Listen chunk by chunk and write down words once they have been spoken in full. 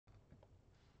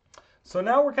So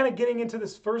now we're kind of getting into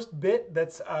this first bit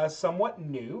that's somewhat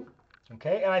new,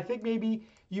 okay? And I think maybe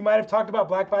you might have talked about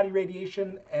blackbody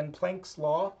radiation and Planck's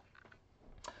law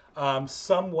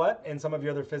somewhat in some of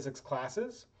your other physics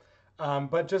classes.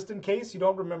 But just in case you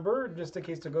don't remember, just in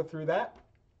case to go through that,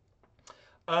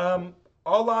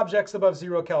 all objects above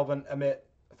 0 Kelvin emit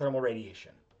thermal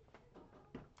radiation.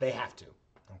 They have to,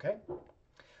 okay?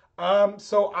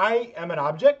 So I am an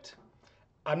object.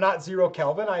 I'm not 0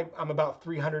 Kelvin. I'm about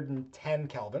 310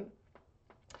 Kelvin.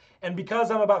 And because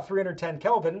I'm about 310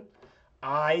 Kelvin,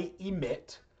 I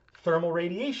emit thermal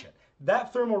radiation.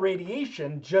 That thermal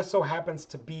radiation just so happens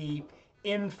to be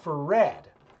infrared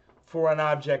for an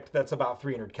object that's about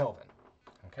 300 Kelvin.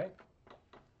 Okay?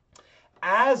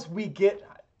 As we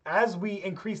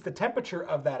increase the temperature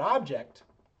of that object,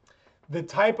 the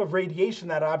type of radiation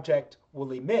that object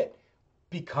will emit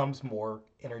becomes more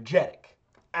energetic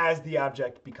as the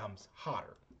object becomes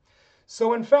hotter.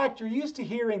 So in fact, you're used to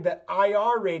hearing that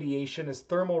IR radiation is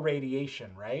thermal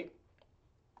radiation, right?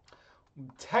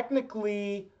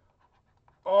 Technically,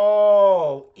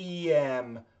 all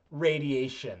EM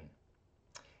radiation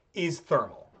is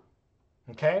thermal,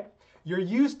 okay? You're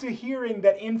used to hearing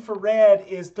that infrared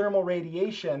is thermal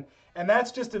radiation, and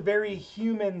that's just a very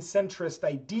human-centrist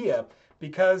idea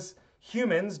because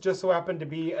humans just so happen to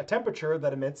be a temperature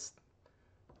that emits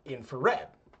infrared.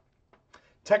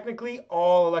 Technically,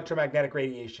 all electromagnetic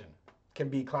radiation can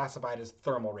be classified as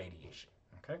thermal radiation,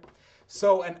 okay?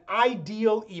 So an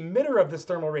ideal emitter of this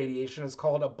thermal radiation is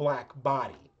called a black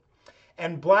body.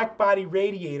 And black body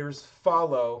radiators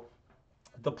follow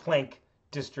the Planck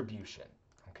distribution,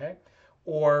 okay?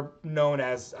 Or known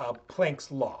as Planck's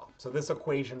law. So this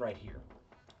equation right here,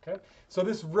 okay? So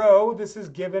this rho, this is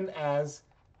given as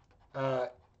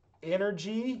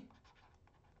energy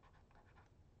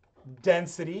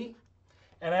density.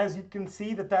 And as you can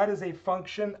see that is a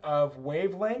function of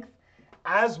wavelength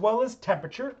as well as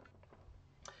temperature.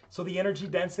 So the energy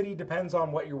density depends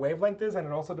on what your wavelength is, and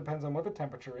it also depends on what the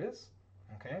temperature is.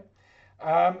 Okay.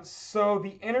 So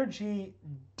the energy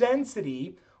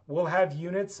density will have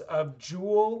units of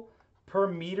joule per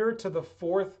meter to the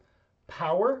 4th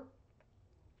power.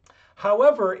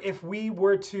 However, if we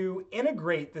were to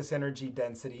integrate this energy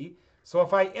density, so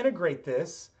if I integrate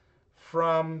this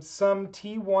from some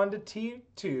T1 to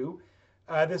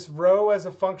T2, this rho as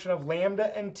a function of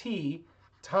lambda and T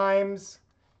times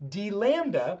d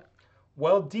lambda.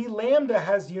 Well, d lambda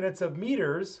has units of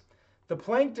meters. The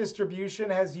Planck distribution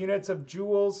has units of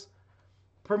joules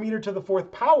per meter to the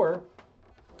 4th power.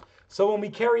 So when we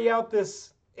carry out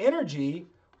this energy,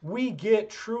 we get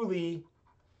truly,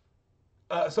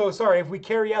 if we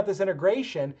carry out this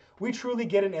integration, we truly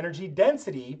get an energy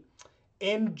density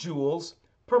in joules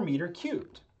per meter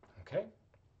cubed, okay?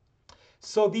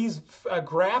 So these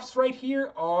graphs right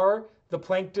here are the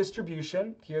Planck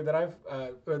distribution here that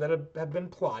have been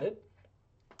plotted.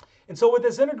 And so what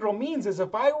this integral means is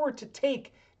if I were to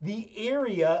take the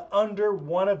area under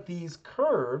one of these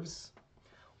curves,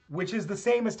 which is the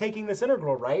same as taking this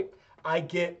integral, right? I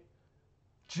get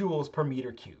joules per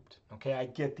meter cubed, okay? I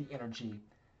get the energy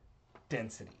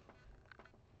density.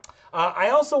 I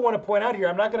also want to point out here,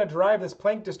 I'm not going to derive this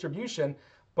Planck distribution,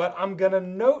 but I'm going to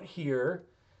note here,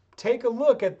 take a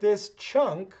look at this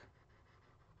chunk,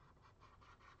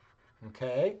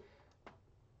 okay?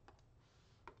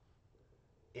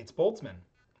 It's Boltzmann,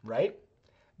 right?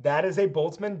 That is a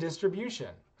Boltzmann distribution,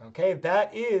 okay?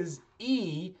 That is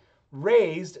E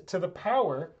raised to the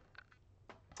power.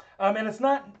 And it's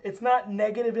not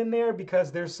negative in there because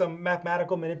there's some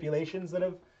mathematical manipulations that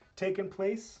have taken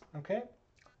place, okay?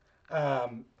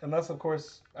 Unless, of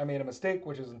course, I made a mistake,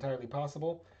 which is entirely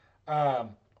possible.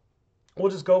 We'll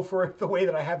just go for the way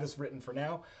that I have this written for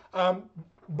now.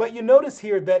 But you notice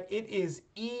here that it is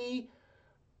E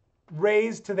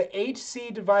raised to the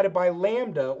hc divided by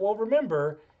lambda. Well,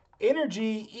 remember,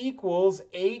 energy equals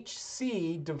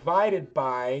hc divided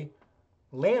by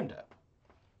lambda.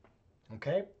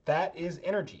 Okay, that is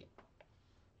energy.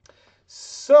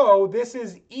 So this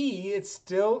is E, it's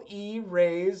still E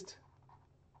raised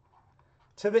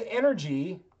to the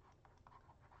energy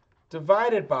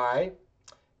divided by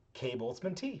K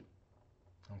Boltzmann T.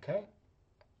 Okay?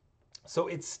 So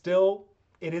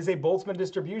it is a Boltzmann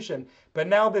distribution, but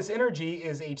now this energy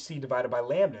is hc divided by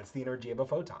lambda. It's the energy of a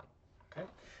photon. Okay?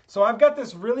 So I've got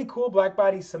this really cool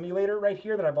blackbody simulator right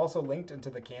here that I've also linked into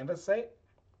the Canvas site.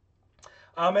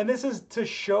 And this is to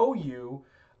show you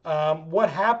what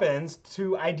happens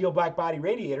to ideal blackbody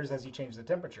radiators as you change the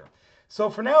temperature. So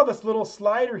for now, this little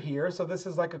slider here, so this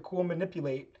is like a cool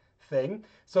manipulate thing.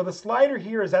 So the slider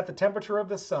here is at the temperature of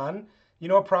the sun, you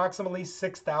know, approximately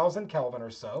 6,000 Kelvin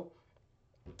or so.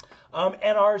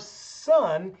 And our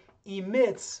sun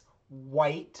emits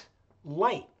white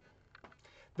light.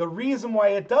 The reason why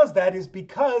it does that is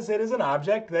because it is an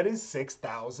object that is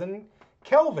 6,000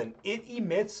 Kelvin. It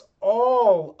emits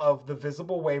all of the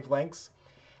visible wavelengths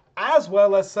as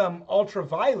well as some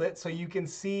ultraviolet. So you can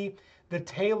see the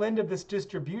tail end of this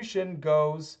distribution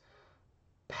goes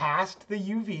past the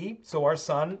UV. So our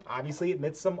sun obviously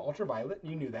emits some ultraviolet.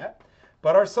 You knew that.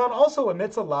 But our sun also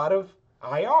emits a lot of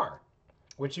IR,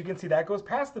 which you can see that goes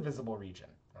past the visible region.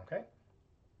 Okay.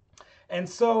 And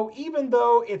so even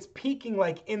though it's peaking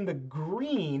like in the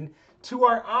green, to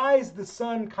our eyes, the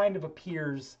sun kind of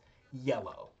appears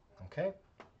yellow. Okay.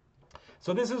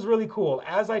 So this is really cool.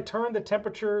 As I turn the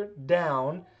temperature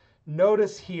down,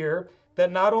 notice here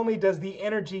that not only does the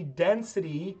energy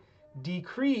density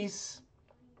decrease,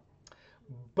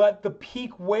 but the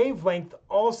peak wavelength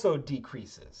also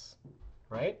decreases,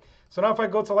 right? So now if I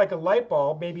go to like a light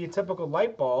bulb, maybe a typical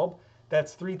light bulb,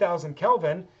 that's 3,000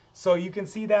 Kelvin. So you can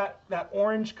see that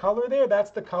orange color there,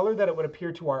 that's the color that it would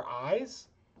appear to our eyes,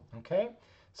 okay?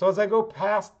 So as I go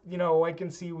past, I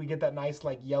can see we get that nice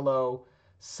like yellow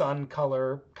sun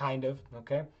color, kind of,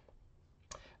 okay?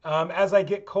 As I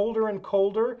get colder and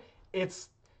colder, it's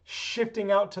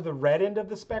shifting out to the red end of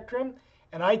the spectrum.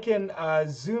 And I can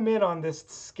zoom in on this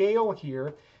scale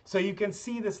here. So you can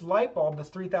see this light bulb, this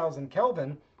 3,000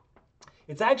 Kelvin,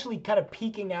 it's actually kind of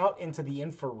peeking out into the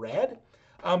infrared,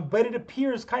 but it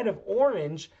appears kind of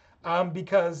orange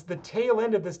because the tail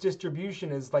end of this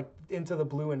distribution is like into the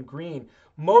blue and green.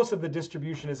 Most of the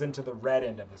distribution is into the red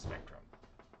end of the spectrum.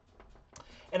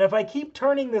 And if I keep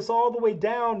turning this all the way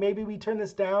down, maybe we turn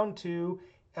this down to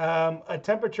a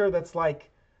temperature that's like,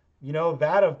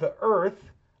 that of the Earth,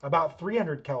 about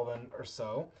 300 Kelvin or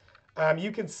so.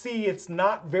 You can see it's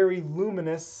not very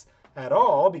luminous at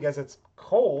all because it's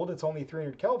cold. It's only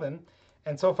 300 Kelvin.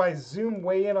 And so if I zoom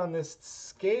way in on this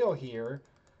scale here,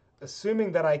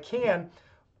 assuming that I can,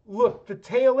 look, the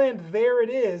tail end, there it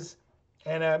is.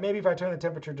 And maybe if I turn the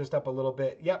temperature just up a little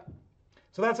bit, yep.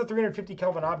 So that's a 350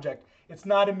 Kelvin object. It's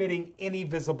not emitting any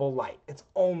visible light. It's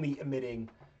only emitting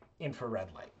infrared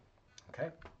light, okay?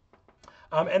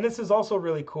 And this is also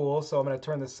really cool. So I'm going to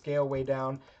turn the scale way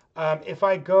down. If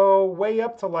I go way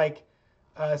up to like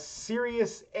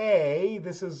Sirius A,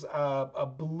 this is a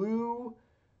blue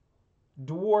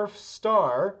dwarf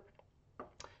star.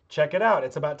 Check it out.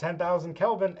 It's about 10,000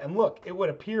 Kelvin. And look, it would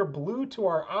appear blue to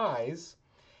our eyes.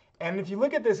 And if you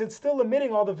look at this, it's still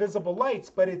emitting all the visible lights,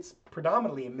 but it's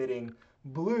predominantly emitting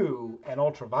blue and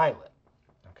ultraviolet,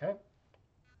 okay?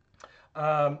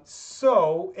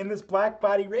 So in this black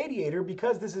body radiator,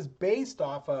 because this is based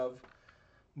off of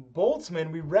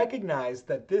Boltzmann, we recognize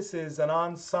that this is an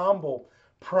ensemble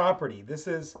property. This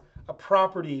is a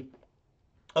property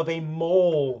of a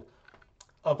mole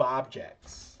of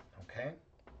objects, okay?